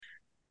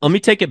let me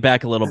take it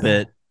back a little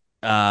bit.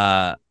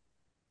 Uh,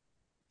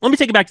 Let me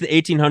take it back to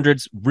the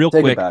 1800s real Take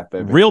it quick, back,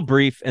 baby. real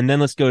brief, and then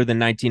let's go to the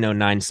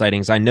 1909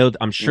 sightings.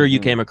 I'm sure you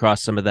Hmm. came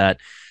across some of that.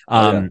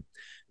 Oh yeah.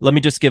 Let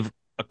me just give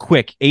a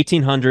quick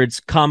 1800s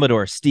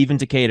Commodore Stephen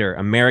Decatur,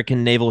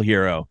 American naval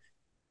hero,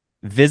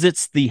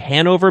 visits the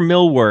Hanover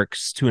Mill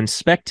Works to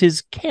inspect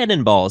his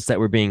cannonballs that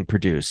were being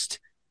produced.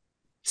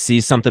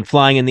 Sees something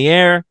flying in the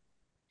air,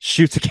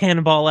 shoots a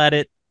cannonball at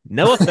it,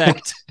 no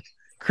effect.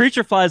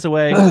 Creature flies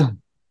away.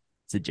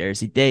 It's a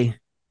Jersey day.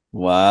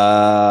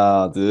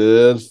 Wow,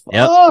 dude.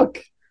 Yep. Fuck.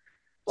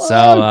 So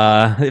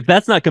Fuck. if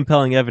that's not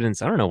compelling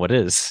evidence, I don't know what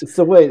is.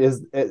 So wait,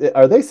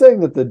 are they saying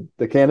that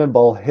the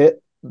cannonball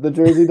hit the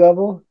Jersey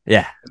Devil?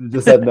 Yeah. It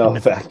just had no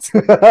effect.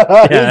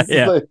 Yeah, It's just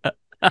yeah. like,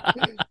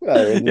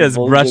 it just Just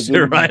bullshit, brushed it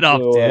just right off,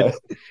 flew dude. away.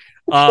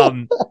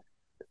 Um,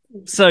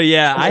 so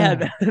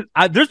yeah,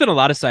 there's been a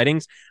lot of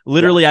sightings. Yeah.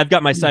 Literally, I've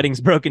got my sightings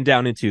broken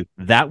down into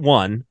that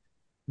one,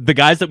 the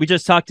guys that we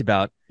just talked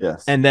about,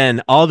 Yes. and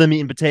then all the meat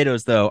and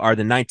potatoes though are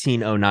the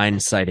 1909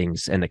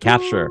 sightings and the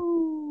capture.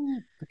 Woo!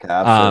 The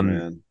capture, Um,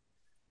 man.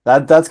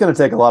 That's going to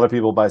take a lot of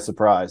people by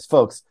surprise,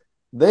 folks.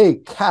 They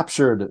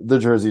captured the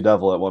Jersey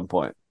Devil at one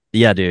point.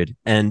 yeah, dude.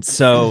 And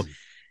so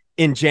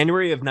in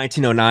January of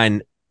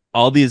 1909,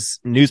 all these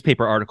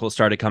newspaper articles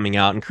started coming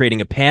out and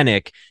creating a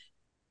panic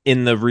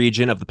in the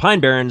region of the Pine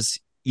Barrens,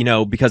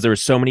 because there were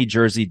so many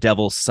Jersey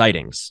Devil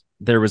sightings.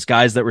 There was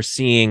guys that were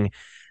seeing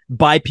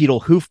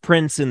bipedal hoof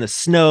prints in the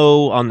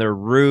snow on their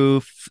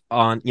roof,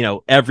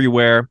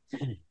 everywhere.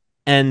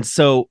 And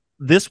so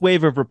this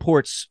wave of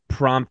reports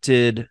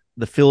prompted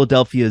the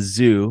Philadelphia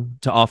Zoo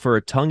to offer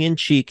a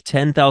tongue-in-cheek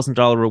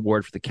 $10,000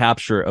 reward for the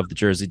capture of the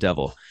Jersey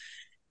Devil.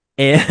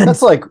 And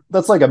That's like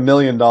 $1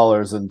 million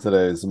in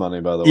today's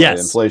money, by the way.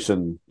 yes,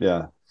 Inflation,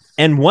 yeah.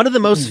 and one of the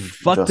most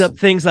fucked up Justin.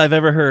 things I've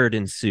ever heard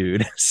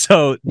ensued.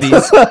 So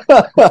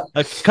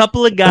a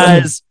couple of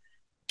guys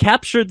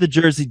captured the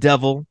Jersey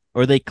Devil,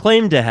 or they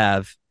claimed to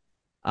have.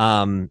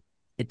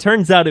 It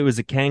turns out it was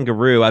a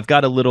kangaroo. I've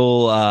got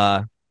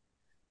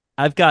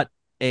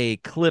a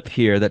clip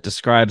here that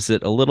describes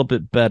it a little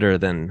bit better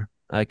than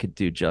I could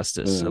do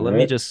justice. So All let me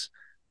right. just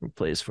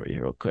play this for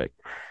you real quick.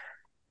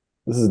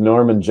 This is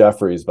Norman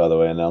Jeffries, by the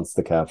way, announced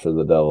the capture of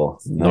the devil.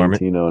 Norman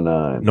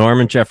 1909.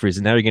 Norman Jeffries,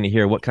 and now you're going to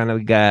hear what kind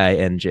of guy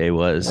NJ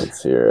was.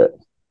 Let's hear it.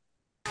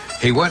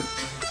 He went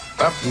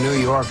up New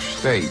York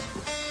State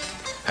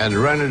and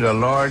rented a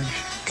large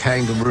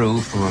kangaroo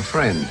from a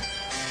friend.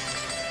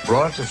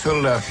 Brought it to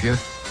Philadelphia,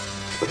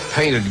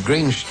 painted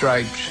green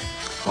stripes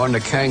on the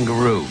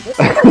kangaroo.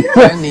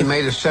 Then he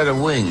made a set of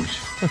wings.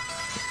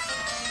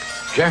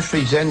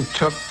 Jeffries then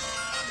took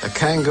the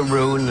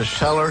kangaroo in the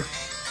cellar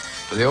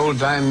of the Old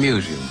Time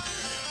Museum.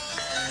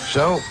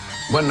 So,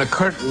 when the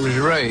curtain was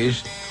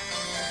raised,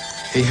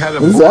 he had a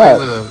Who's boy that?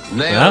 with a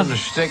nail Yeah. and a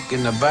stick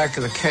in the back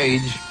of the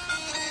cage,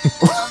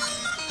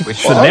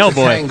 which The was nail the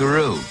boy.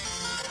 kangaroo.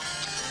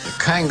 The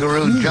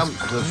kangaroo jumped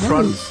to the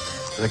front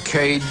of the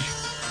cage,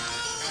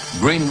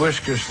 green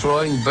whiskers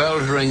flowing,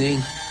 bells ringing.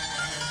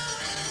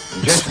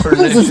 And just for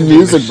This is instance,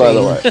 music, by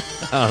the way.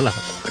 I don't know.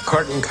 the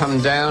curtain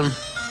come down,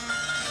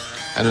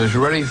 and it was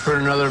ready for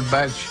another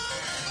batch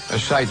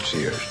of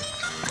sightseers.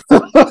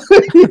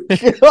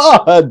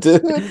 God,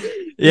 dude.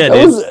 Yeah, That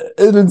dude. was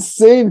an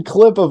insane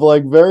clip of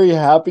like very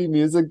happy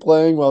music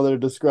playing while they're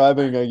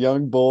describing a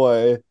young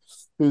boy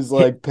who's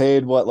like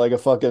paid like a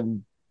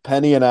fucking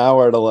penny an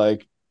hour to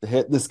like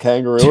hit this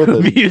kangaroo with To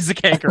it. abuse a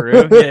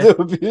kangaroo. Yeah.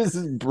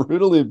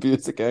 Brutally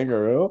abuse a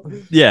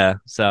kangaroo. Yeah.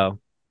 So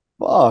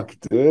Fuck,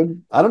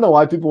 dude. I don't know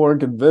why people weren't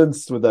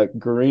convinced with that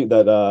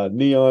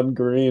neon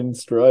green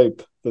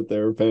stripe that they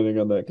were painting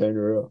on that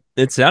kangaroo.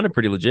 it sounded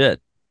pretty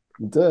legit.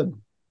 It did.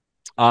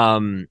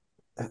 Um,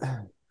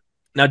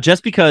 Now,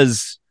 just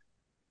because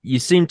you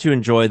seem to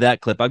enjoy that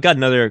clip, I've got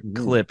another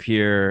clip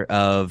here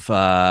of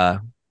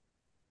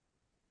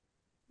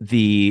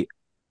the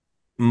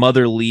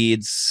Mother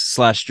Leeds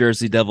 /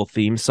 Jersey Devil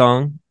theme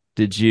song.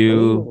 Did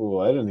you Oh,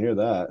 I didn't hear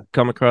that.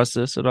 come across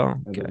this at all?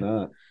 I did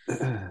not.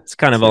 It's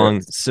kind of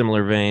along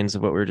similar veins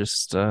of what we're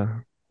just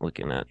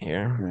looking at All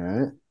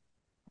here.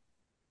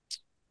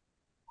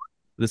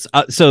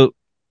 right. So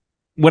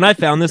when I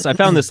found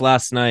this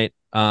last night,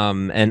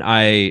 and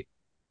I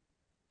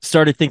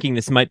started thinking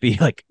this might be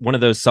like one of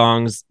those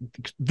songs.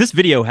 This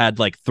video had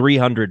like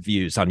 300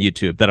 views on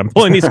YouTube that I'm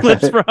pulling these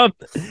clips from.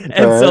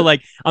 And so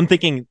like, I'm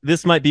thinking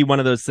this might be one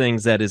of those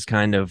things that is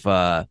kind of,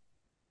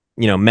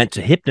 meant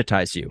to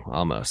hypnotize you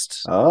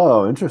almost.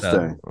 Oh,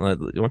 interesting.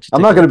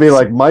 I'm not going to be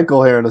like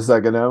Michael here in a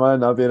second, am I?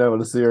 Not being able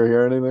to see or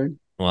hear anything.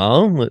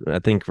 Well, I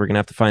think we're going to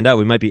have to find out.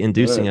 We might be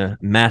inducing a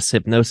mass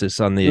hypnosis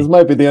on the This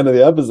might be the end of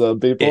the episode,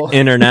 people.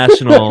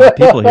 international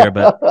people here,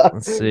 but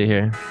let's see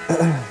here.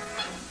 The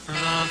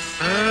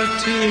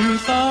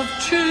 13th of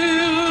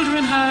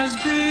children has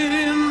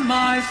been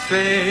my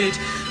fate.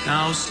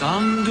 Now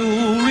some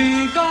do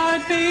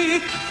regard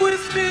me with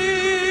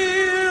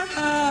fear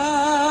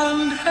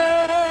and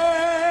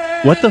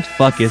hate. What the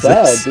fuck is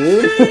Sad, this?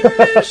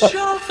 dude.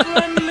 Shall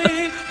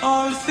friendly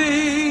all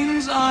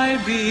things I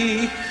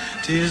be.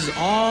 'Tis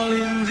all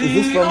in the Is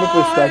this from the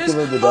perspective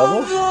of the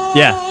devil?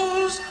 Yeah.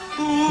 This is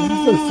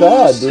so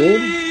sad,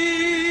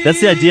 dude. That's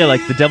the idea.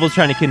 Like the devil's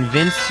trying to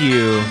convince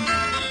you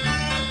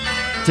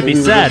to be He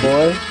was a sad.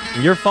 boy?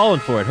 You're falling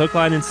for it, hook,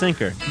 line, and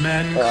sinker.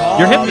 Men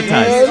You're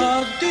hypnotized.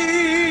 a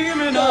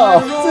demon, Oh,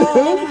 I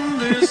roam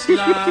this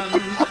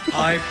land.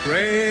 I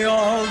pray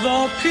all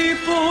the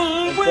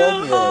people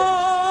will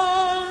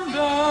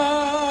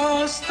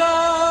understand.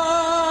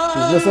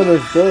 He's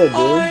misunderstood, dude.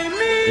 I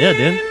mean Yeah,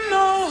 dude.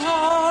 no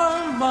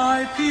harm,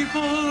 my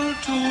people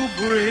to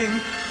bring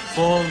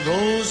for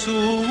those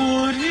who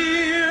would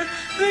hear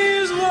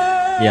these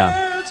words.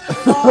 Yeah.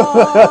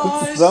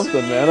 That's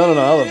something, man. I don't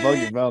know how the fuck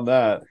you found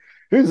that.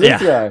 Who's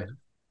this guy?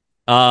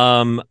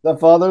 That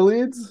Father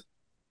Leeds?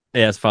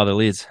 Yeah, it's Father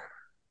Leeds.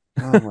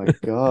 Oh my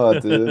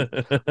god, dude.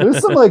 There's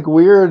some like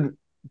weird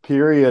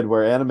period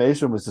where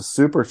animation was just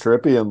super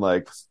trippy and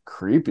like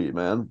creepy,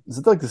 man. Is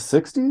it like the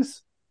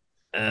 60s?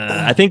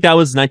 I think that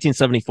was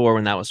 1974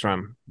 when that was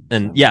from.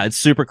 And yeah, it's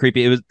super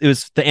creepy. It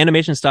was the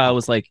animation style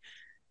was like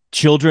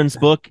children's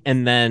book,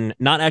 and then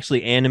not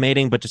actually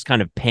animating, but just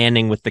kind of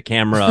panning with the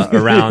camera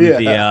around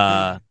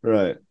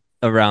right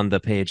around the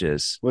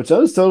pages. Which I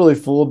was totally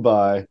fooled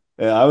by.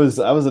 Yeah, I was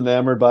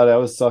enamored by it. I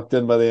was sucked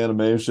in by the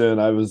animation.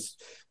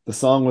 The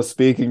song was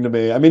speaking to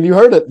me. I mean, you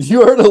heard it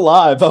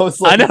live. I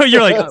was like, I know,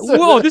 you're like,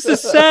 whoa, this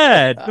is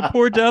sad. The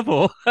poor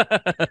devil.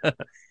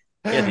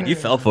 Yeah, dude, you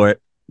fell for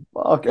it.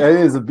 Fuck,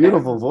 hey, it's a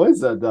beautiful voice,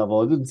 that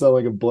devil. It didn't sound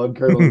like a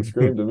blood-curdling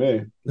scream to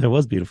me. It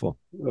was beautiful.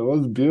 It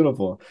was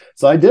beautiful.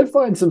 So I did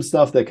find some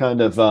stuff that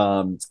kind of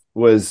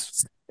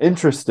was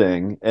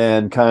interesting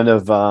and kind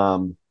of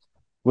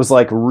was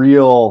like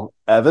real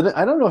evidence.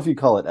 I don't know if you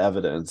call it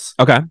evidence.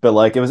 Okay. But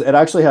like it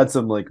actually had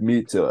some like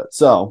meat to it.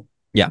 So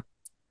yeah.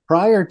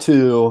 Prior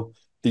to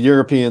the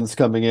Europeans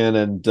coming in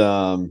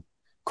and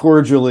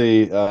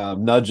cordially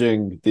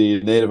nudging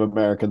the Native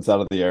Americans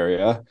out of the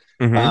area,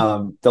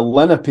 the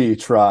Lenape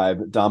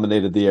tribe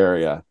dominated the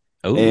area.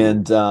 Ooh.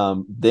 And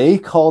they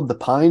called the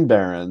Pine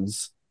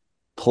Barrens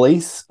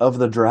Place of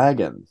the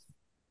Dragon.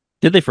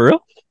 Did they for real?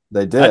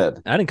 They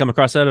did. I didn't come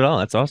across that at all.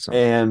 That's awesome.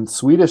 And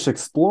Swedish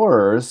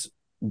explorers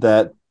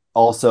that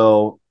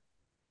also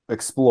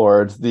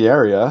explored the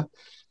area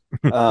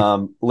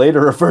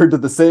later referred to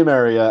the same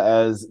area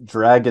as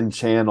Dragon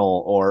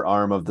Channel or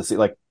Arm of the Sea,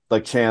 like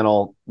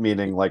channel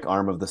meaning like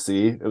arm of the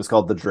sea. It was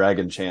called the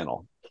Dragon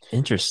Channel.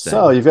 Interesting.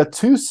 So you've got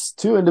two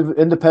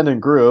independent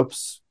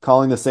groups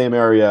calling the same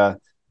area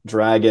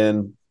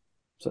Dragon.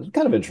 So it's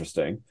kind of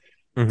interesting.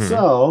 Mm-hmm.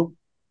 So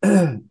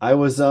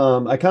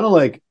I kind of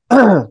like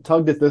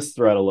tugged at this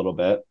thread a little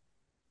bit,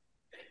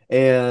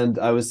 and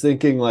I was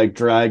thinking like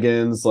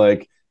dragons,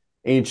 like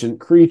ancient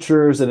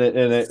creatures, and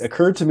it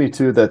occurred to me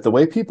too that the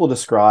way people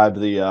describe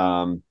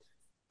the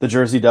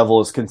Jersey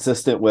Devil is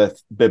consistent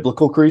with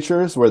biblical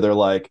creatures, where they're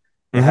like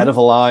the head of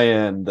a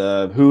lion,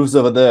 the hooves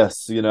of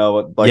this, in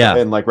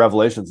like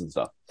Revelations and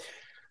stuff.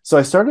 So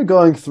I started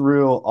going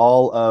through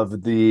all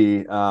of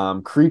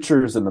the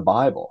creatures in the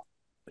Bible.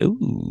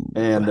 Ooh.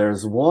 And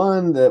there's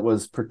one that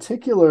was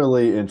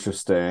particularly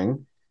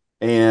interesting,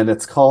 and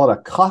it's called a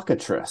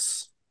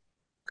cockatrice.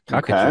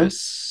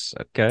 Cockatrice.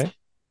 Okay.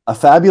 A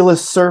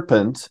fabulous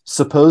serpent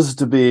supposed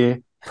to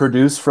be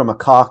produced from a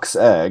cock's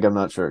egg. I'm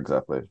not sure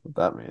exactly what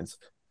that means.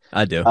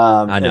 I do.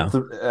 I know.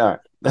 All right.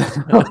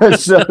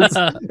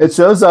 it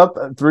shows up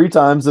 3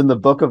 times in the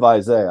book of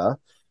Isaiah.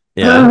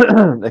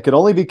 Yeah. It could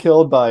only be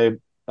killed by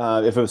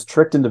if it was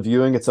tricked into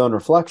viewing its own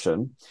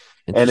reflection.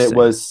 And it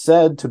was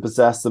said to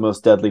possess the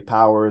most deadly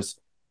powers.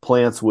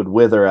 Plants would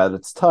wither at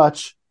its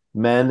touch,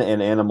 men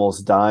and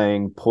animals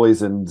dying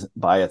poisoned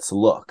by its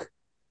look.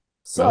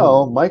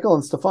 So Michael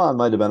and Stefan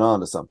might have been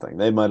onto something.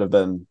 They might have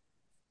been,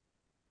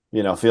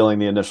 feeling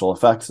the initial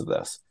effects of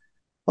this.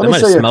 They might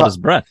have smelled his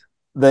breath.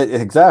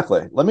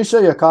 Exactly. Let me show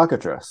you a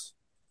cockatrice.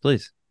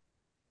 Please.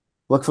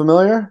 Look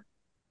familiar?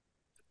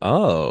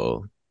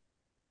 Oh.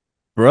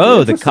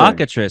 Bro, the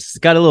cockatrice. It's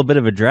got a little bit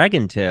of a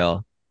dragon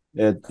tail.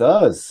 It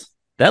does.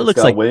 That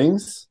looks like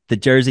wings. The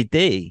Jersey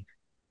Devil.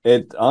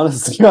 It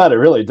honestly, God, it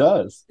really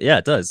does. Yeah,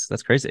 it does.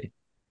 That's crazy.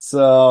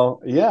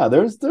 So yeah,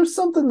 there's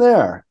something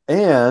there.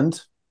 And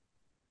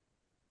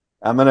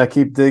I'm gonna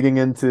keep digging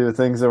into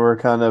things that were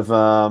kind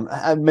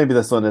of maybe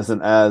this one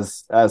isn't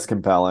as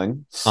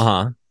compelling.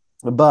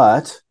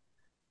 But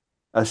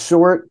a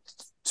short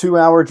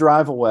 2-hour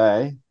drive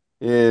away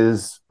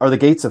are the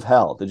gates of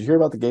hell. Did you hear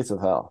about the gates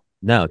of hell?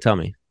 No, tell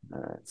me. All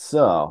right.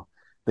 So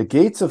the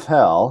gates of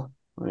hell,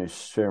 let me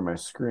share my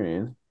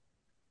screen.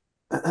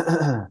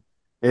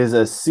 There's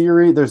a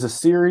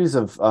series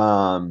of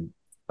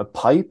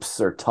pipes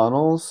or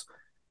tunnels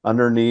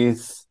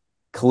underneath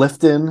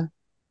Clifton,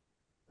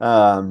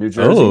 New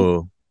Jersey.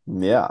 Oh.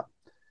 Yeah.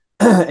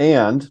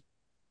 And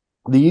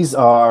these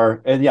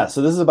are,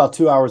 so this is about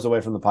 2 hours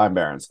away from the Pine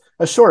Barrens.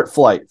 A short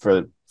flight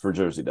for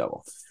Jersey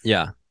Devil.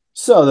 Yeah.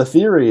 So the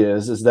theory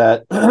is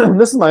that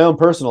this is my own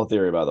personal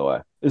theory, by the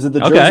way, is that the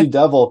Jersey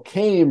Devil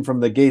came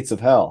from the gates of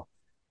hell.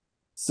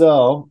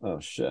 So, oh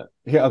shit.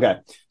 Here, okay.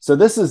 So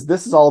this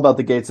is all about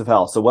the gates of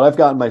hell. So what I've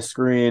got on my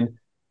screen,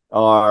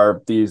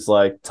 are these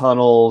like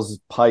tunnels,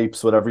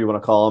 pipes, whatever you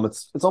want to call them.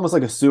 It's almost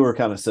like a sewer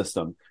kind of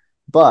system.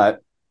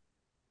 But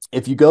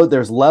if you go,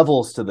 there's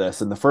levels to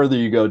this, and the further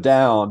you go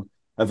down,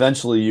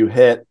 eventually you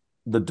hit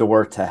the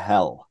door to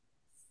hell.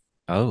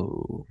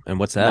 Oh, and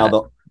what's that?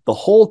 Now the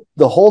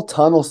whole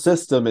tunnel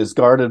system is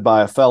guarded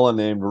by a fella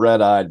named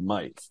Red-Eyed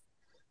Mike.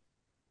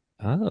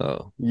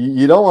 Oh,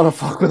 you don't want to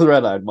fuck with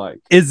Red-Eyed Mike.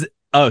 Is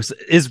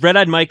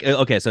Red-Eyed Mike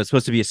okay? So it's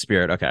supposed to be a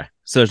spirit. Okay,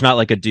 so there's not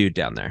like a dude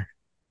down there.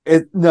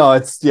 It's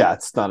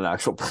not an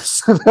actual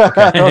person.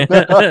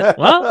 Okay.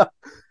 Well,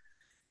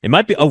 it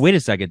might be. Oh, wait a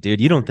second, dude.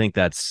 You don't think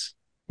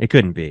it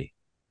couldn't be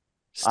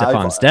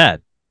Stefan's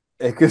dad?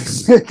 It could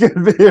be. It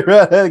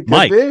could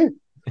Mike. be.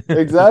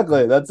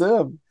 Exactly. That's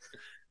him.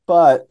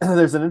 But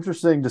there's an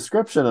interesting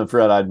description of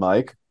Red-Eyed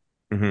Mike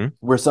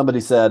where somebody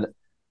said,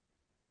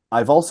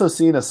 I've also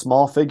seen a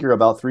small figure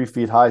about 3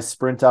 feet high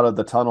sprint out of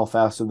the tunnel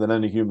faster than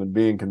any human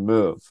being can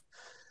move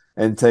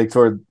and take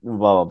toward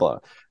blah, blah, blah.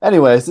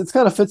 Anyways, it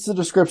kind of fits the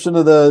description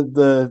of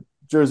the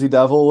Jersey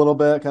Devil a little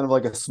bit, kind of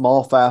like a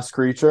small, fast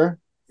creature.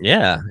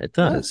 Yeah, it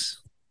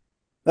does.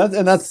 That's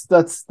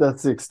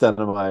the extent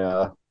of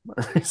my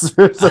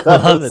research. I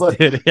love it,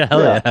 dude.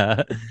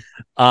 Hell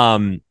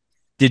yeah.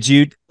 Did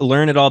you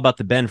learn at all about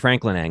the Ben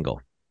Franklin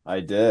angle? I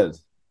did.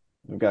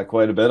 We've got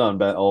quite a bit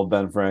on old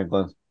Ben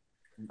Franklin.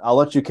 I'll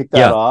let you kick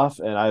that off,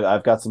 and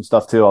I've got some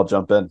stuff too. I'll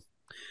jump in.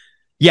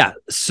 Yeah.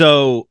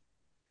 So,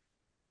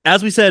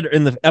 as we said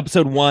in the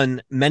episode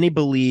 1, many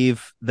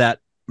believe that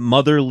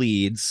Mother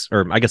Leeds,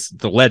 or I guess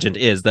the legend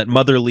is that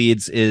Mother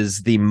Leeds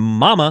is the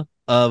mama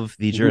of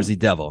the Jersey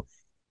Devil.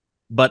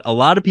 But a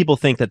lot of people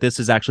think that this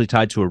is actually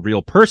tied to a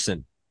real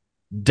person,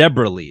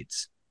 Deborah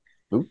Leeds.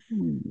 Ooh.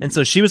 And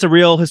so she was a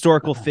real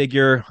historical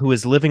figure who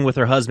was living with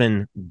her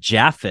husband,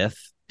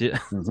 Japheth,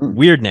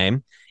 weird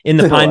name, in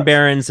the Pine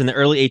Barrens in the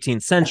early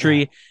 18th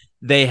century.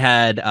 They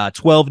had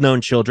 12 known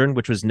children,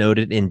 which was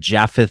noted in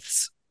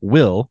Japheth's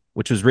will,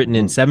 which was written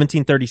in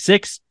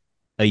 1736,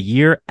 a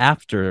year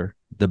after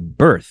the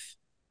birth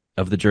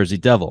of the Jersey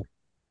Devil,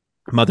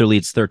 Mother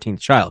Leeds' 13th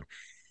child.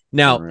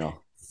 Now,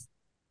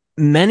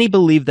 many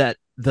believe that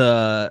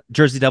the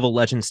Jersey Devil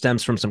legend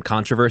stems from some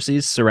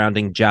controversies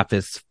surrounding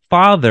Japheth's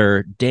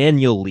father,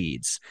 Daniel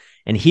Leeds.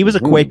 And he was a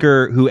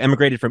Quaker who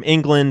emigrated from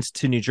England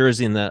to New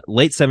Jersey in the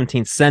late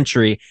 17th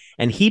century.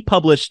 And he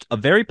published a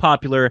very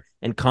popular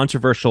and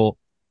controversial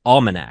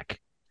almanac.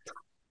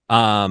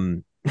 I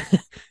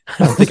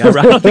don't think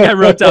I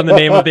wrote down the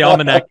name of the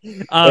almanac.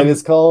 It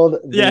is called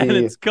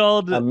it's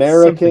called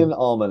American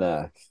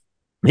Almanac.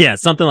 Yeah,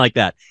 something like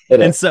that.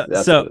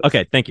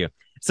 Okay, thank you.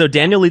 So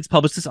Daniel Leeds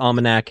published this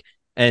almanac,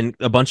 and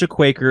a bunch of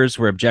Quakers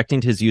were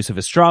objecting to his use of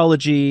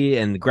astrology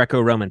and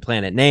Greco-Roman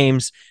planet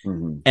names.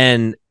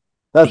 And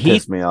that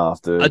pissed me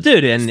off,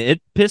 dude. And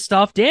it pissed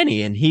off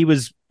Danny, and he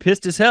was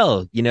pissed as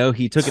hell. You know,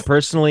 he took it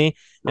personally,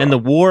 and the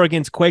war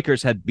against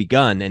Quakers had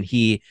begun, and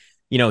he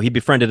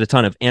befriended a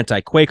ton of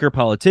anti-Quaker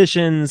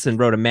politicians and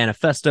wrote a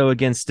manifesto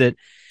against it.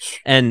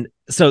 And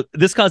so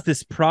this caused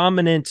this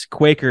prominent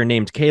Quaker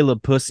named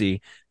Caleb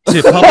Pussy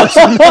to publish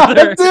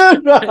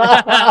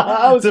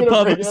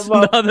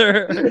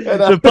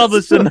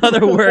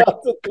another work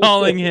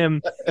calling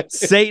him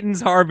Satan's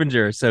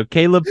Harbinger. So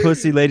Caleb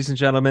Pussy, ladies and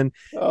gentlemen,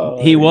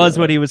 he was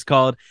what he was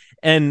called.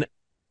 And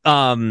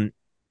so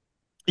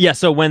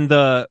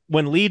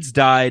when Leeds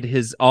died,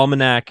 his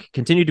almanac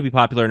continued to be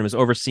popular and was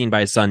overseen by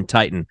his son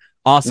Titan.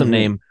 Awesome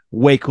name,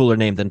 way cooler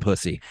name than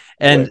Pussy.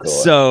 And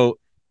so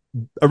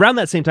around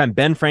that same time,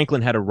 Ben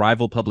Franklin had a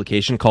rival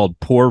publication called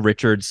Poor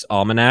Richard's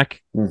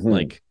Almanac.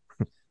 Like,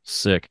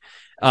 sick.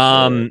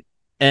 And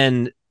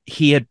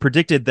he had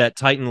predicted that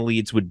Titan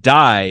Leeds would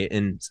die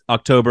in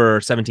October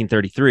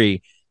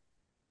 1733.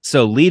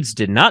 So Leeds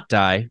did not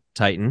die,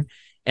 Titan.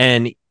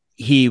 And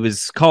he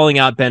was calling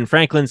out Ben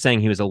Franklin,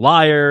 saying he was a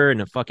liar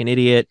and a fucking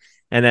idiot.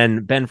 And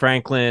then Ben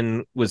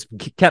Franklin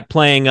kept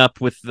playing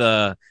up with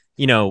the,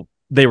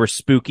 they were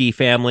spooky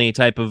family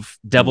type of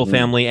devil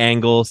family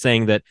angle,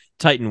 saying that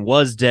Titan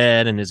was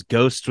dead and his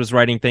ghost was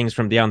writing things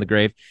from beyond the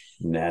grave.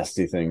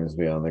 Nasty things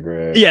beyond the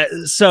grave. Yeah.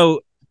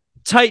 So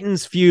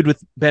Titan's feud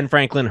with Ben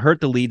Franklin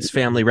hurt the Leeds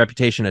family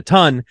reputation a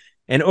ton.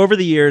 And over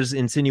the years,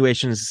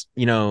 insinuations,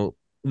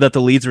 that the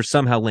Leeds were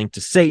somehow linked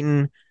to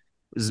Satan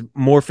was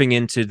morphing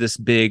into this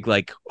big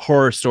like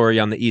horror story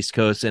on the East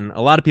Coast. And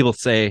a lot of people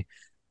say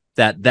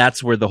that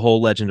that's where the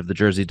whole legend of the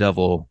Jersey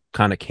Devil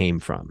kind of came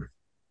from.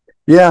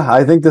 Yeah,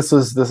 I think this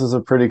is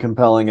a pretty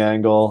compelling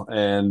angle,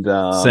 and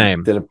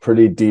Same. Did a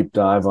pretty deep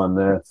dive on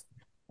this.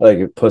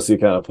 Like Pussy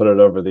kind of put it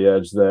over the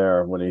edge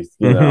there when he,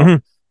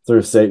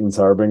 through Satan's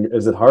Harbinger.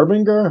 Is it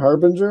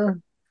Harbinger?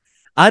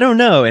 I don't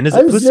know. And is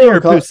it Pussy or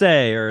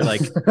Pussy or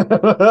like? Is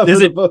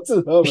it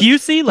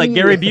Pusey like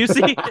Gary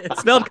Busey? It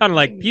smelled kind of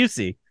like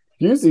Pusey.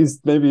 Pusey's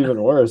maybe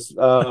even worse.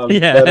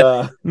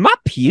 Yeah, my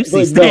Pusey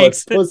like, no, it's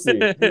stinks. pussy.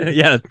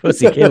 Yeah,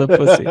 pussy, Caleb,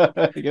 pussy.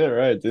 Get it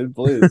right, dude.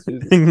 Please.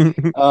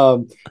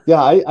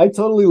 Yeah, I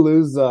totally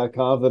lose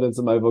confidence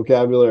in my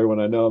vocabulary when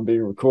I know I'm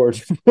being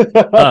recorded.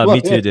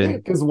 Me too,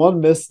 dude. Because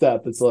one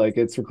misstep, it's like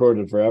it's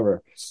recorded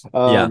forever.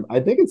 Yeah. I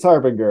think it's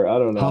Harbinger. I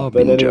don't know.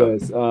 Harbinger. But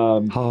anyways,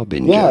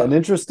 Harbinger. yeah, an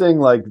interesting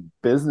like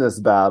business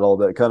battle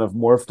that kind of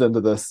morphed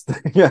into this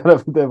thing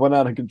that went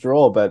out of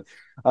control. But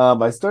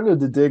I started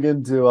to dig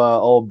into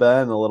old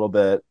Ben a little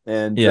bit,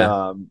 and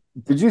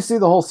did you see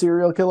the whole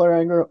serial killer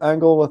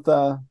angle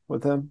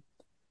with him?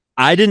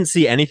 I didn't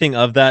see anything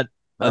of that.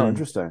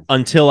 Interesting.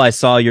 Until I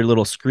saw your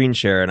little screen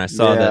share, and I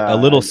saw that a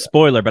little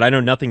spoiler, but I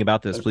know nothing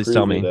about this. Please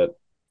tell me.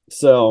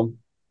 So,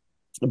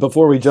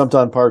 before we jumped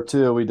on part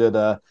 2, we did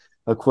a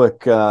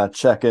quick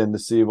check-in to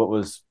see what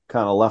was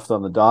kind of left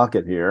on the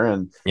docket here,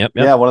 and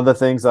yeah, one of the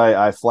things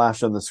I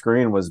flashed on the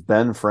screen was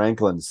Ben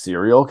Franklin's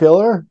serial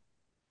killer.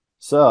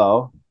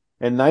 So,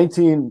 in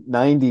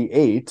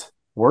 1998,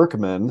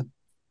 workmen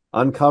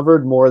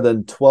uncovered more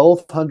than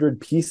 1,200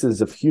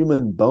 pieces of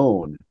human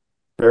bone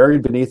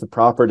buried beneath a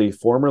property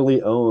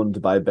formerly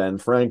owned by Ben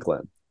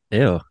Franklin.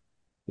 Ew.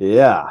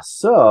 Yeah,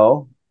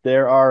 so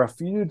there are a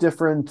few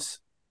different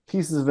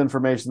pieces of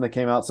information that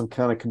came out, some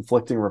kind of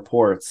conflicting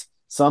reports.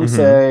 Some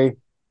say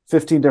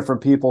 15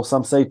 different people,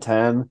 some say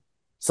 10,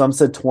 some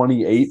said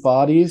 28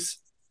 bodies.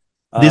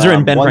 These are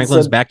in Ben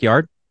Franklin's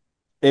backyard?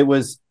 It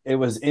was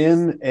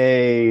in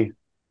a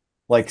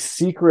like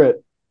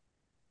secret,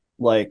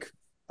 like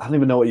I don't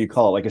even know what you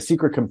call it, like a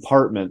secret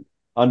compartment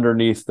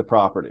underneath the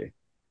property.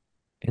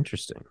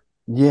 Interesting.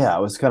 Yeah,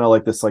 it was kind of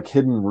like this like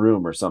hidden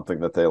room or something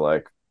that they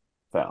like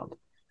found.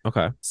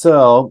 Okay.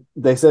 So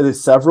they say that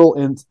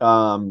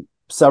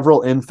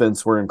several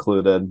infants were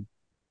included.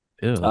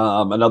 Ew.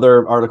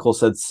 Another article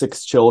said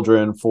 6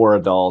 children, 4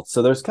 adults.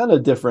 So there's kind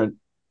of different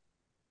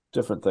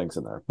things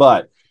in there.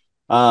 But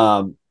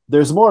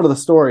there's more to the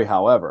story,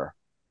 however.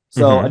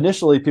 So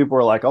initially people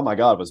were like, oh my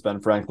God, was Ben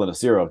Franklin a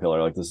serial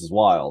killer? Like, this is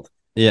wild.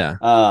 Yeah.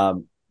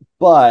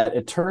 But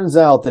it turns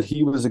out that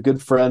he was a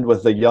good friend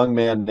with a young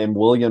man named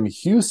William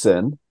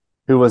Hewson,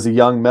 who was a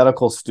young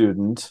medical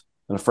student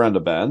and a friend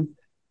of Ben.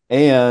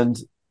 And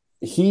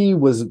he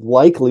was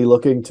likely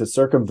looking to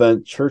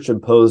circumvent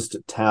church-imposed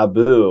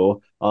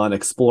taboo on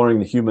exploring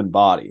the human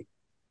body.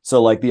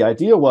 So, like, the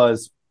idea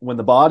was when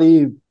the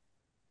body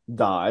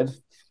died,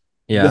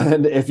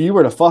 then if you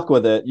were to fuck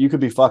with it, you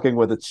could be fucking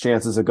with its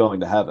chances of going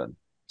to heaven.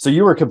 So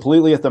you were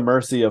completely at the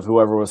mercy of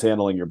whoever was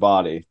handling your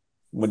body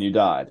when you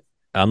died.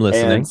 I'm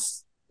listening.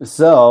 And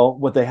so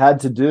what they had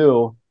to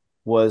do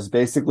was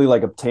basically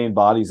like obtain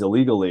bodies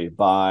illegally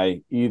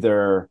by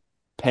either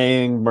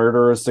paying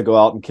murderers to go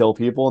out and kill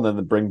people, and then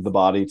they'd bring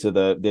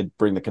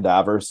the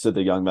cadavers to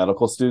the young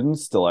medical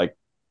students to like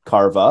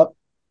carve up.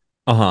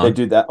 They'd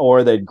do that,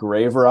 or they'd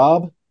grave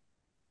rob,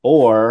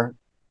 or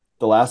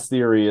the last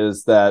theory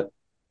is that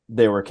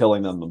they were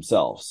killing them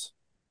themselves.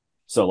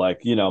 So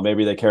like, you know,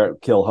 maybe they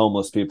kill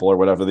homeless people or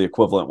whatever the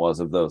equivalent was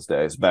of those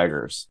days,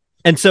 beggars.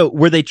 And so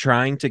were they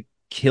trying to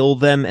kill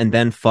them and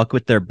then fuck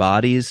with their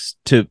bodies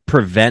to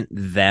prevent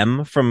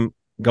them from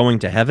going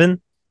to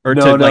heaven? Or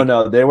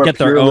no. They were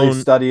purely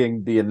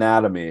studying the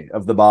anatomy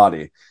of the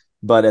body.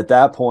 But at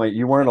that point,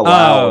 you weren't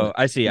allowed. Oh,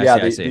 I see.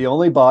 The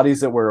only bodies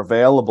that were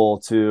available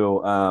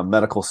to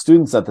medical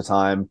students at the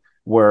time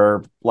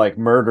were like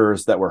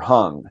murderers that were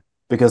hung,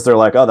 because they're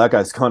like, oh, that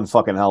guy's going to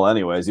fucking hell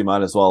anyways. You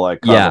might as well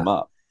like carve him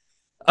up.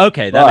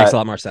 Okay, that makes a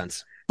lot more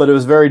sense. But it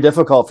was very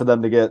difficult for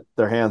them to get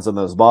their hands on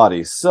those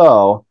bodies.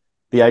 So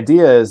the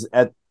idea is,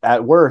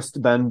 at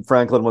worst, Ben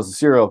Franklin was a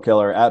serial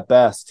killer. At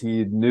best,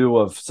 he knew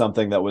of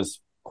something that was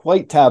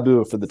quite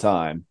taboo for the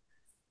time,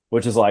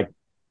 which is like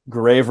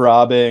grave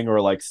robbing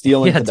or like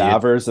stealing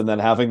cadavers and then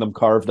having them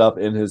carved up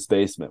in his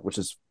basement, which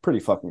is pretty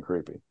fucking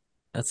creepy.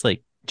 That's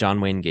like John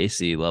Wayne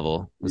Gacy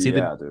level. Was he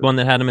the one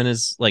that had him in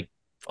his like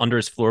under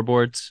his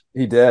floorboards?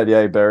 He did.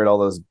 Yeah, he buried all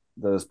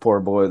those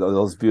poor boys,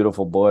 those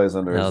beautiful boys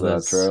under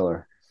his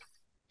trailer.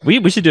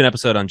 We should do an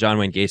episode on John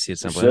Wayne Gacy at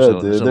some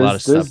point. There's a lot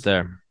of stuff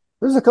there.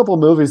 There's a couple of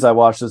movies I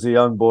watched as a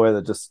young boy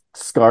that just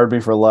scarred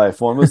me for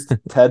life. One was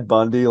Ted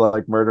Bundy,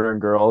 like murdering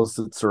girls,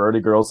 sorority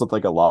girls with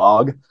like a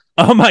log.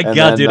 Oh my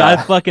God, dude. I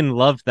fucking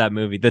loved that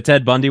movie. The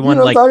Ted Bundy one.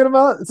 You know what I'm talking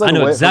about? It's like I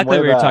know exactly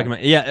what you're talking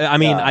about. Yeah, I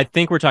mean, I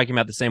think we're talking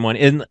about the same one.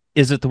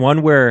 Is it the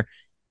one where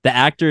the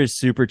actor is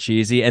super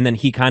cheesy and then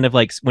he kind of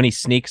like, when he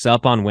sneaks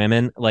up on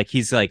women, like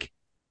he's like,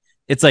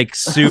 it's like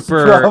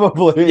super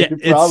probably.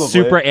 It's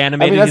super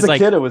animated. I mean, as a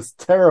kid, it was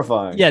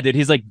terrifying. Yeah, dude,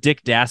 he's like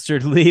Dick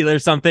Dastardly or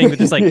something, but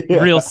just like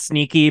real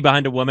sneaky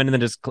behind a woman, and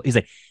then he's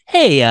like,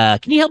 "Hey,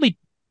 can you help me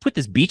put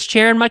this beach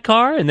chair in my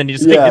car?" And then he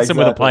just like, hits him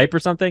with a pipe or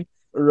something.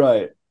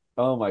 Right.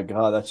 Oh my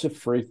God, that shit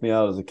freaked me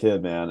out as a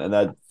kid, man. And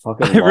that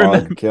fucking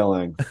log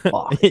killing.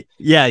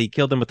 Yeah, he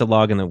killed them with the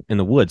log in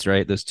the woods,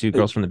 right? Those two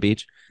girls from the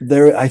beach.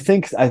 I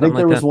think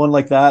there was one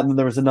like that, and then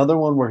there was another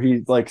one where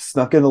he like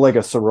snuck into like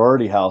a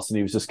sorority house and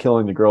he was just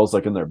killing the girls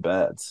like in their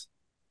beds.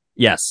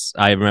 Yes,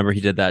 I remember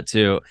he did that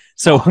too.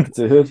 So,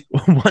 dude,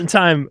 one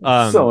time,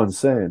 so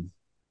insane.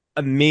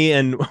 Me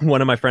and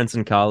one of my friends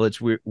in college,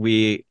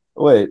 we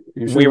Wait,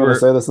 you sure we you want to were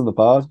say this in the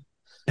pod?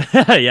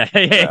 yeah.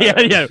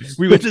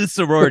 We went to the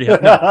sorority. No,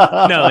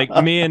 like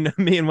me and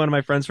one of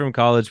my friends from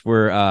college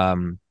were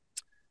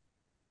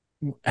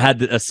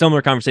had a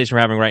similar conversation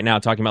we're having right now,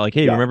 talking about like,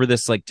 hey, Yeah. remember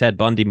this like Ted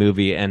Bundy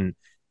movie? And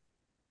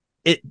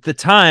at the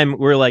time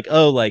we're like,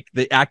 oh, like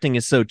the acting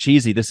is so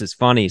cheesy, this is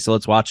funny, so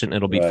let's watch it and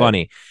it'll be Right.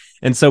 funny.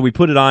 And so we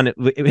put it on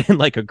in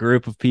like a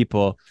group of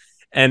people,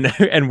 and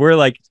we're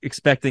like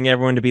expecting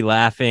everyone to be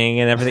laughing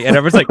and everything, and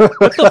everyone's like,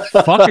 what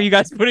the fuck are you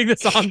guys putting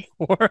this on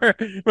for?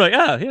 We're like,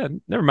 oh yeah,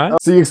 never mind.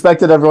 So you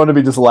expected everyone to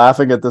be just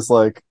laughing at this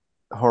like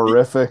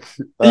horrific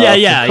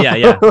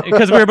Yeah,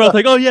 because we were both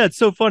like, oh yeah, it's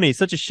so funny,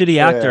 such a shitty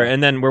actor. Yeah.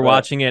 And then we're Right.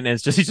 watching it and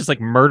it's just, he's just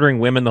like murdering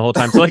women the whole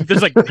time. So like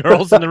there's like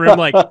girls in the room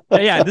like,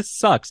 yeah, this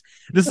sucks.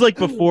 This is like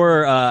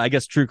before I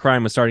guess true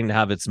crime was starting to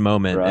have its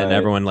moment, Right. and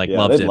everyone like Yeah,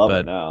 loved they'd it. love But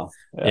it now.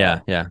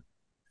 yeah.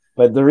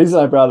 But the reason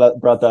I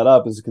brought that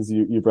up is because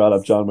you brought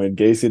up John Wayne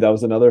Gacy. That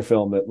was another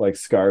film that like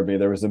scarred me.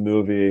 There was a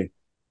movie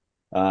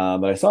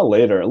that I saw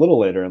later, a little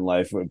later in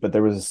life, but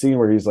there was a scene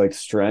where he's like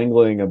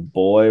strangling a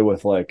boy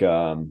with like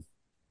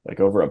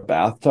over a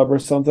bathtub or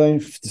something.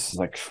 This is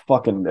like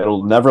fucking,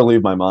 it'll never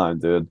leave my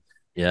mind, dude.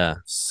 Yeah.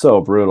 So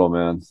brutal,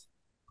 man.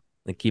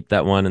 They keep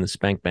that one in the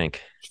spank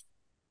bank.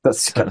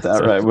 That's got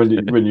that right.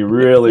 When you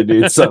really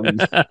need something.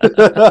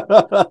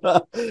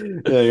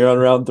 Yeah, you're on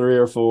round 3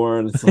 or 4,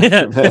 and it's like,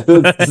 man,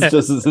 this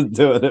just isn't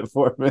doing it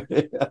for me.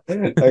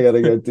 I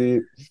gotta go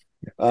deep.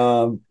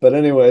 But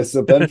anyway,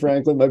 so Ben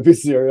Franklin might be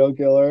serial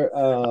killer.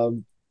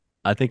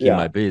 I think he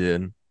might be,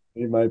 dude.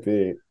 He might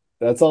be.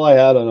 That's all I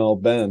had on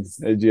old Ben.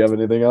 Hey, do you have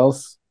anything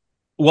else?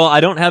 Well, I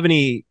don't have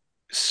any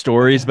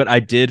stories, but I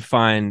did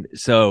find,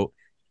 so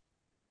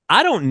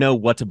I don't know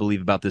what to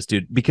believe about this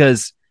dude,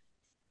 because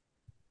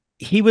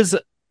he was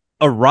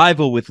a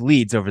rival with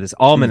Leeds over this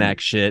almanac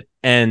shit.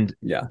 And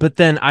Yeah. but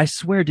then I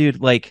swear,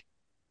 dude, like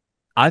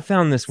I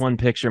found this one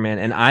picture, man,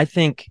 and I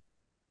think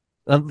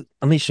let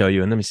me show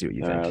you and let me see what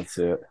you think. Let's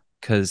see it.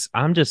 Because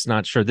I'm just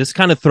not sure. This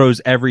kind of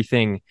throws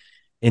everything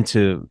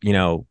into,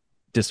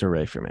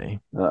 disarray for me.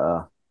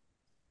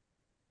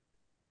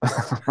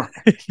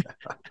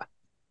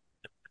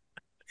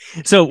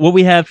 So what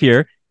we have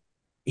here,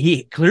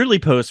 he clearly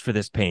posed for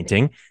this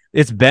painting.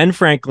 It's Ben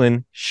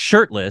Franklin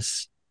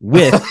shirtless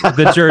with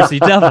the Jersey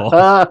Devil.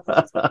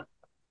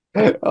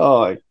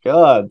 Oh my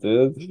god,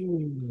 dude.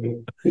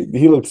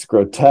 He looks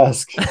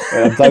grotesque.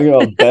 And I'm talking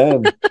about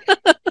Ben.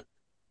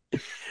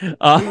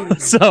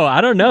 So I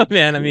don't know,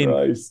 man. I mean,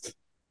 Christ.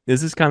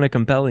 This is kind of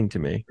compelling to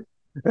me.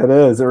 It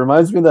is. It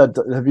reminds me of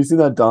that. Have you seen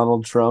that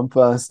Donald Trump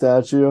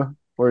statue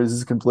where he's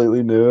just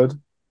completely nude?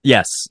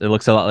 Yes, it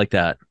looks a lot like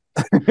that.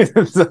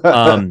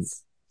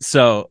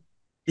 So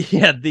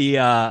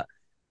yeah,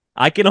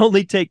 I can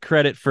only take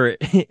credit for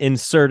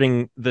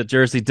inserting the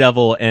Jersey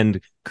Devil and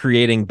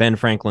creating Ben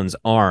Franklin's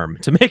arm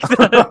to make the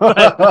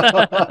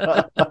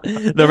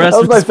rest. That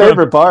was my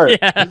favorite part.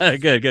 Yeah,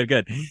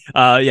 good.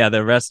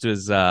 The rest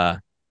was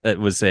it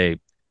was a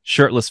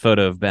shirtless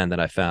photo of Ben that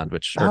I found,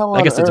 which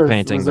I guess it's a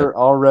painting. Was there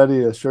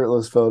already a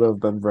shirtless photo of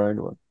Ben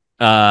Franklin?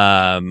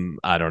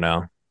 I don't know.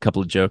 A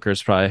couple of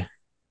jokers, probably.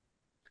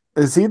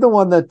 Is he the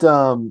one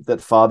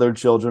that fathered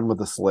children with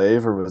a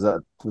slave, or was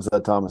that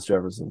Thomas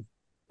Jefferson?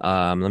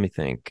 Let me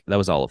think. That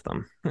was all of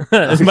them.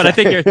 But I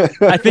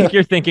think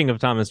you're thinking of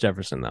Thomas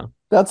Jefferson, though.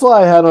 That's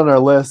what I had on our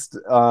list.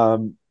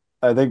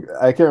 I think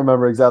I can't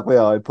remember exactly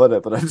how I put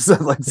it, but I just said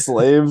like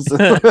slaves.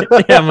 Yeah,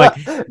 I'm like,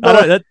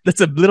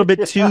 that's a little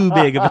bit too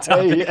big of a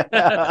topic.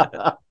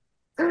 Yeah,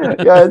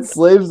 I had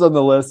slaves on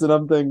the list, and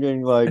I'm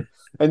thinking like,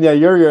 and yeah,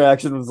 your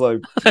reaction was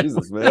like,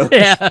 Jesus, man.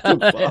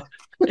 Yeah.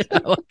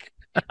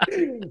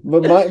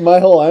 But my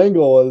whole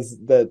angle was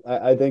that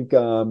I think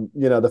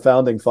the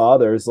founding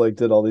fathers like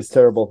did all these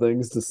terrible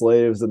things to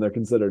slaves, and they're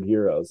considered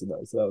heroes, and that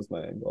was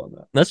my angle on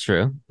that. That's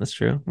true. We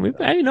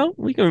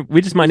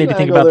just might need to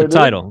think about the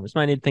title. We just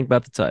might need to think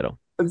about the title.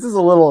 This is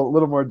a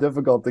little more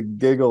difficult to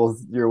giggle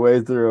your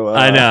way through.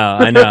 I know.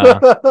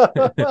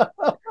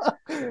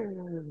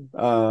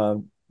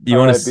 You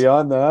want to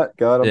beyond that?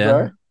 God, I'm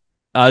sorry.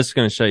 I was just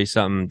going to show you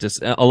something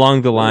just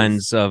along the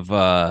lines of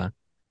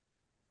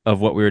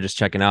what we were just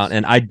checking out,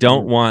 and I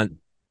don't want.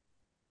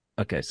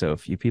 Okay, so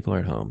if you people are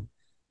at home,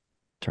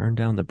 turn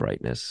down the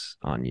brightness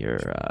on your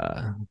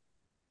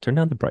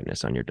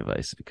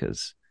device,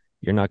 because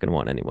you're not going to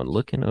want anyone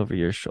looking over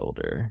your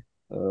shoulder.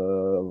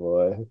 Oh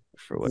boy!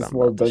 For what I'm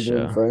more about to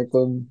Benjamin show.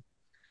 Franklin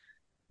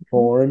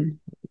porn.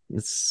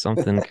 It's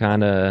something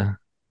kind of.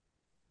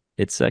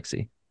 It's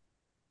sexy.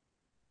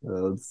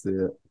 Let's see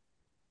it.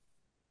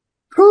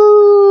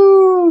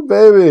 Woo,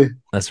 baby!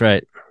 That's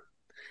right.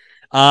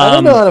 I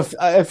don't know how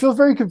to. I feel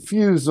very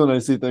confused when I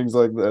see things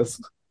like this.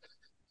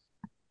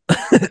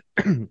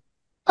 Wrong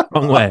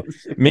way.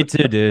 Me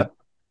too, dude.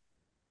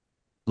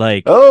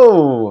 Like,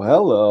 oh,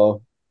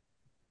 hello.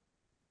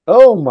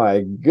 Oh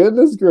my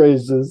goodness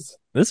gracious!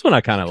 This one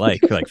I kind of like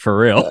for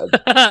real.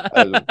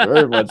 I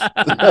very much.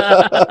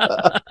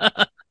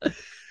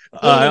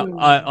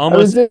 I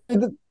almost.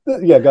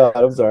 Yeah, God,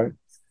 I'm sorry.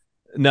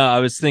 No, I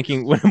was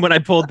thinking when I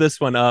pulled this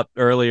one up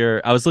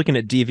earlier, I was looking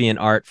at deviant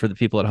art for the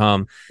people at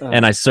home,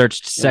 and I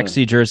searched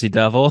 "sexy Jersey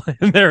Devil,"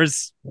 and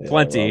there's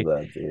plenty, I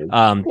love that,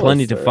 dude.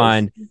 plenty to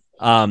find.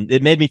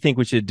 It made me think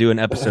we should do an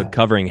episode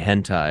covering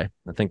hentai.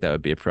 I think that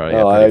would be probably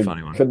a pretty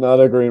funny one. Could not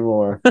agree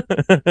more. But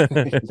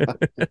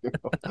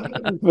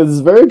it's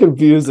very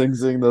confusing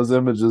seeing those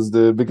images,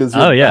 dude, because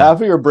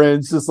half of your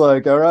brain's just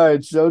like, all right,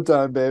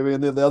 showtime, baby.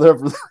 And then the other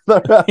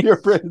half of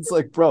your brain's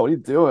like, bro, what are you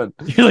doing?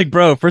 You're like,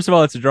 bro, first of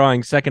all, it's a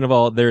drawing. Second of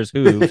all, there's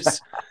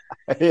hooves.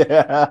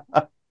 Yeah.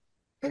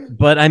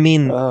 But I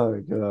mean, oh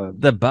my God.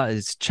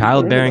 It's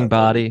childbearing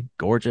body,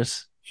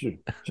 gorgeous.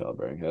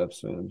 Childbearing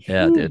hips, man.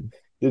 Yeah, dude.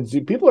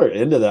 People are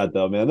into that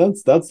though, man.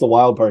 That's the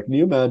wild part. Can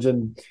you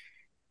imagine?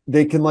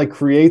 They can like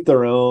create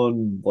their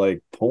own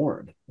like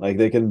porn. Like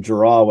they can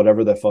draw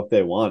whatever the fuck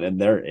they want, and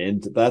they're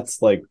into.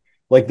 That's like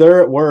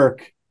they're at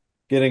work,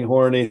 getting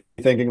horny,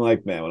 thinking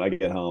like, man, when I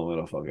get home, I'm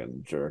gonna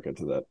fucking jerk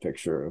into that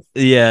picture of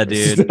dude. Yeah.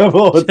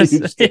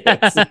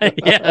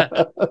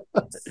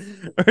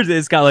 Or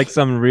it's got like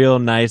some real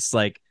nice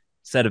like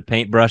set of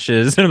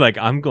paintbrushes, and like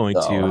I'm going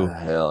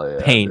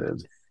to paint.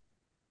 Dude.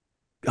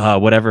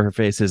 Whatever her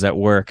face is at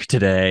work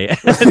today.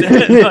 I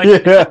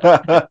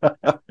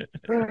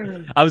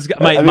was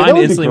my mind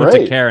instantly went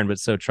to Karen, but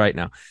it's so trite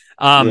now.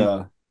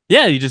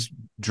 You just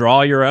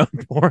draw your own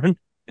porn.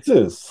 This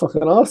is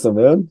fucking awesome,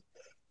 man.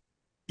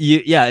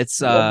 It's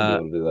do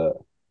that.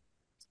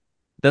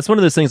 That's one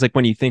of those things like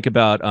when you think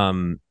about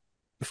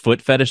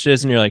foot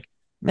fetishes and you're like,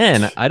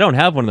 man, I don't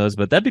have one of those,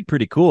 but that'd be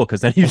pretty cool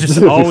because then you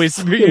just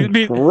always be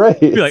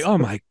like, oh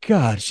my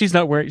God, she's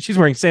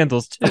wearing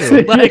sandals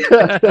too. Like,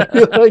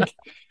 it'd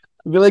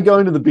be like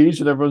going to the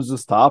beach and everyone's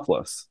just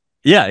topless.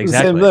 Yeah,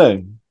 exactly. Same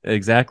thing.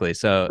 Exactly.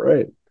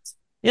 So,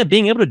 yeah,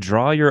 being able to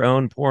draw your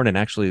own porn and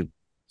actually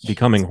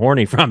becoming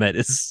horny from it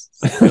is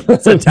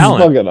it's a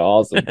talent. It's fucking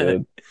awesome,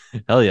 dude.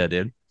 Hell yeah,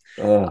 dude.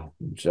 I'm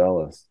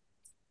jealous.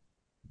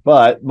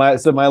 But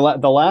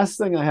the last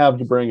thing I have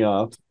to bring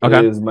up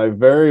is my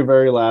very,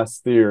 very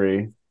last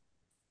theory,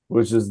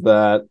 which is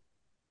that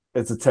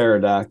it's a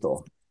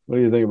pterodactyl. What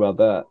do you think about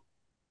that?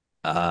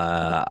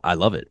 I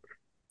love it.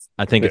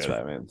 I think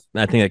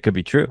I think it could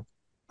be true.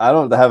 I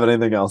don't have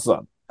anything else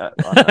on. No,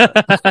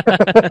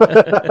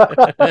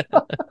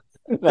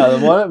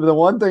 the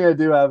one thing I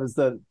do have is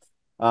that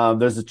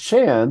there's a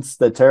chance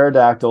that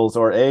pterodactyls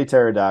or a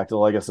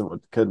pterodactyl, I guess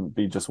couldn't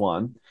be just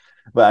one,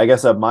 but I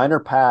guess a minor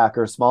pack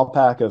or small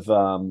pack of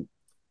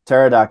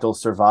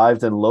pterodactyls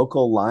survived in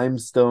local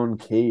limestone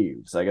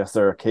caves. I guess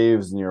there are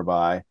caves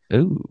nearby.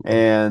 Ooh.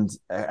 And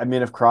I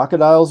mean, if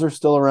crocodiles are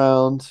still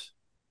around,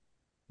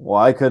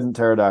 why couldn't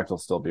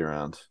pterodactyls still be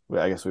around?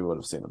 I guess we would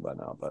have seen them by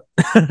now, but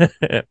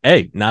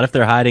hey, not if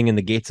they're hiding in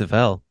the gates of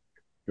hell.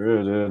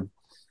 True, dude.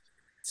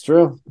 It's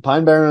true.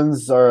 Pine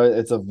Barrens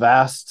it's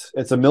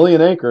a million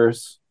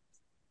acres.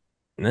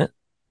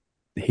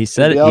 He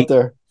said it out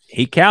there.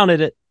 He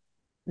counted it.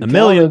 A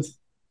million.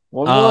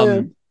 1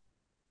 million.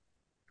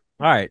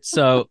 All right,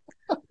 so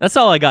that's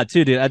all I got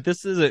too, dude.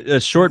 This is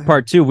a short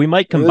part two. We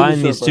might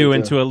combine these two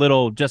into a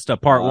little, just a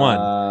part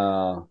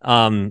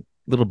one.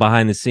 Little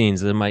behind the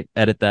scenes. I might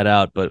edit that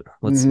out, but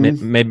let's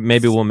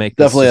maybe we'll make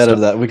definitely edit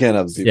that. We can't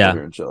have people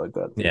here and shit like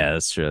that. Yeah,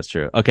 that's true.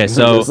 Okay,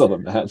 so it's all the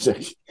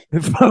magic,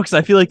 folks.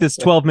 I feel like this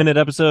 12-minute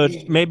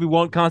episode maybe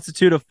won't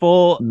constitute a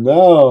full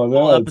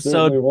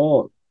episode. It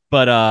won't.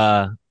 But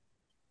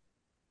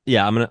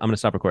yeah, I'm gonna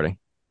stop recording.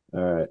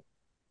 All right.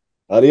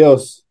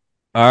 Adios.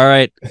 All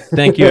right.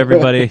 Thank you,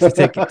 everybody.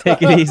 Take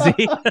it easy.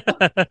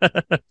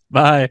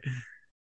 Bye.